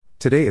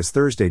Today is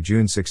Thursday,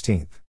 June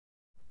 16th.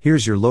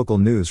 Here's your local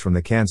news from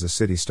the Kansas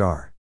City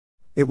Star.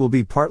 It will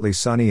be partly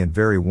sunny and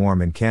very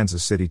warm in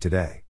Kansas City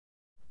today.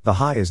 The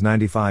high is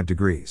 95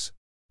 degrees.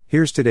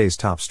 Here's today's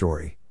top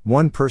story.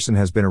 One person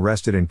has been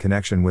arrested in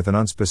connection with an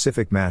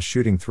unspecific mass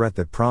shooting threat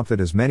that prompted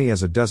as many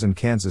as a dozen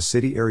Kansas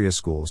City area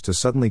schools to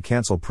suddenly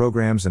cancel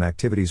programs and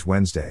activities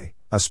Wednesday,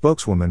 a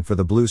spokeswoman for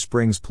the Blue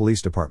Springs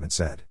Police Department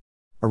said.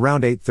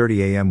 Around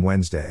 8:30 a.m.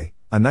 Wednesday,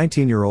 a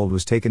 19-year-old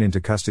was taken into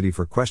custody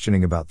for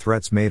questioning about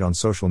threats made on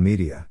social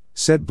media,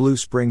 said Blue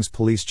Springs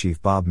Police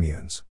Chief Bob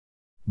Munes.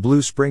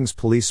 Blue Springs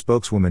Police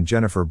spokeswoman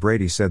Jennifer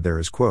Brady said there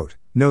is, quote,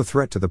 no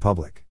threat to the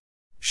public.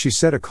 She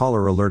said a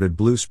caller alerted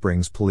Blue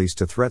Springs Police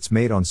to threats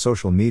made on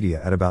social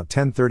media at about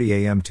 10:30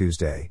 a.m.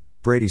 Tuesday,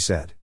 Brady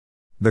said.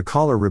 The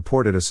caller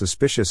reported a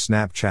suspicious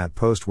Snapchat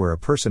post where a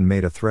person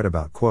made a threat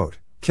about, quote,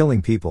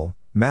 killing people,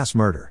 mass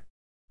murder.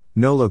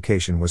 No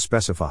location was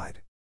specified.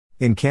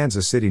 In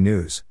Kansas City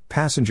news,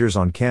 passengers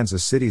on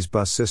Kansas City's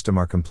bus system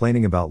are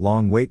complaining about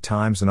long wait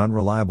times and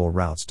unreliable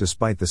routes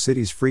despite the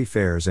city's free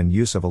fares and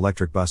use of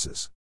electric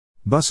buses.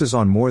 Buses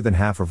on more than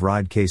half of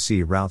Ride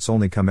KC routes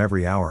only come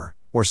every hour,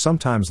 or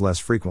sometimes less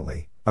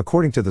frequently,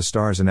 according to the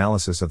Star's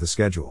analysis of the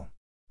schedule.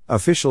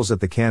 Officials at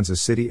the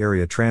Kansas City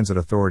Area Transit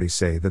Authority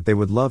say that they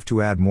would love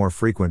to add more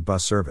frequent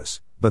bus service,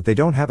 but they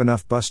don't have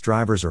enough bus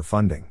drivers or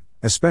funding,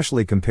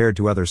 especially compared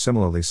to other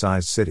similarly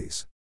sized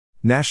cities.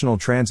 National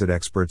transit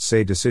experts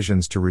say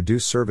decisions to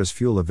reduce service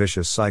fuel a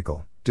vicious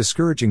cycle,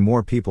 discouraging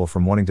more people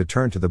from wanting to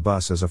turn to the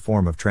bus as a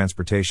form of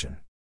transportation.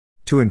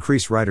 To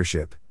increase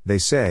ridership, they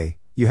say,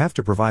 you have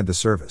to provide the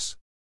service.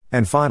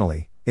 And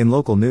finally, in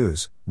local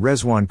news,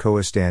 Rezwan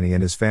Kohistani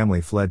and his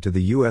family fled to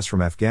the U.S.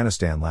 from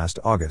Afghanistan last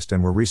August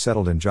and were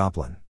resettled in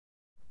Joplin.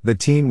 The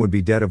teen would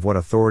be dead of what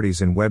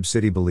authorities in Webb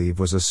City believe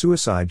was a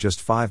suicide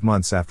just 5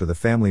 months after the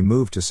family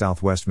moved to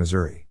southwest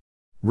Missouri.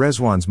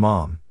 Rezwan's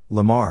mom,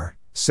 Lamar,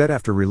 said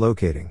after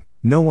relocating,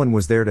 no one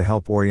was there to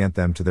help orient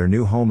them to their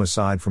new home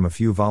aside from a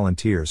few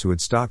volunteers who had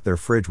stocked their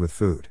fridge with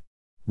food.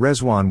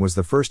 Rezwan was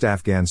the first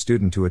Afghan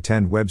student to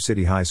attend Webb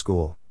City High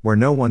School, where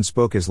no one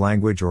spoke his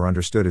language or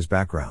understood his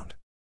background.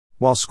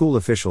 While school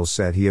officials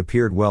said he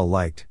appeared well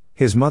liked,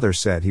 his mother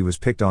said he was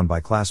picked on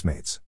by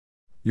classmates.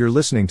 You're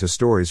listening to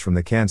stories from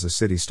the Kansas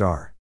City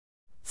Star.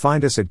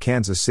 Find us at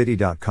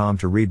kansascity.com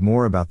to read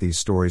more about these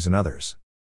stories and others.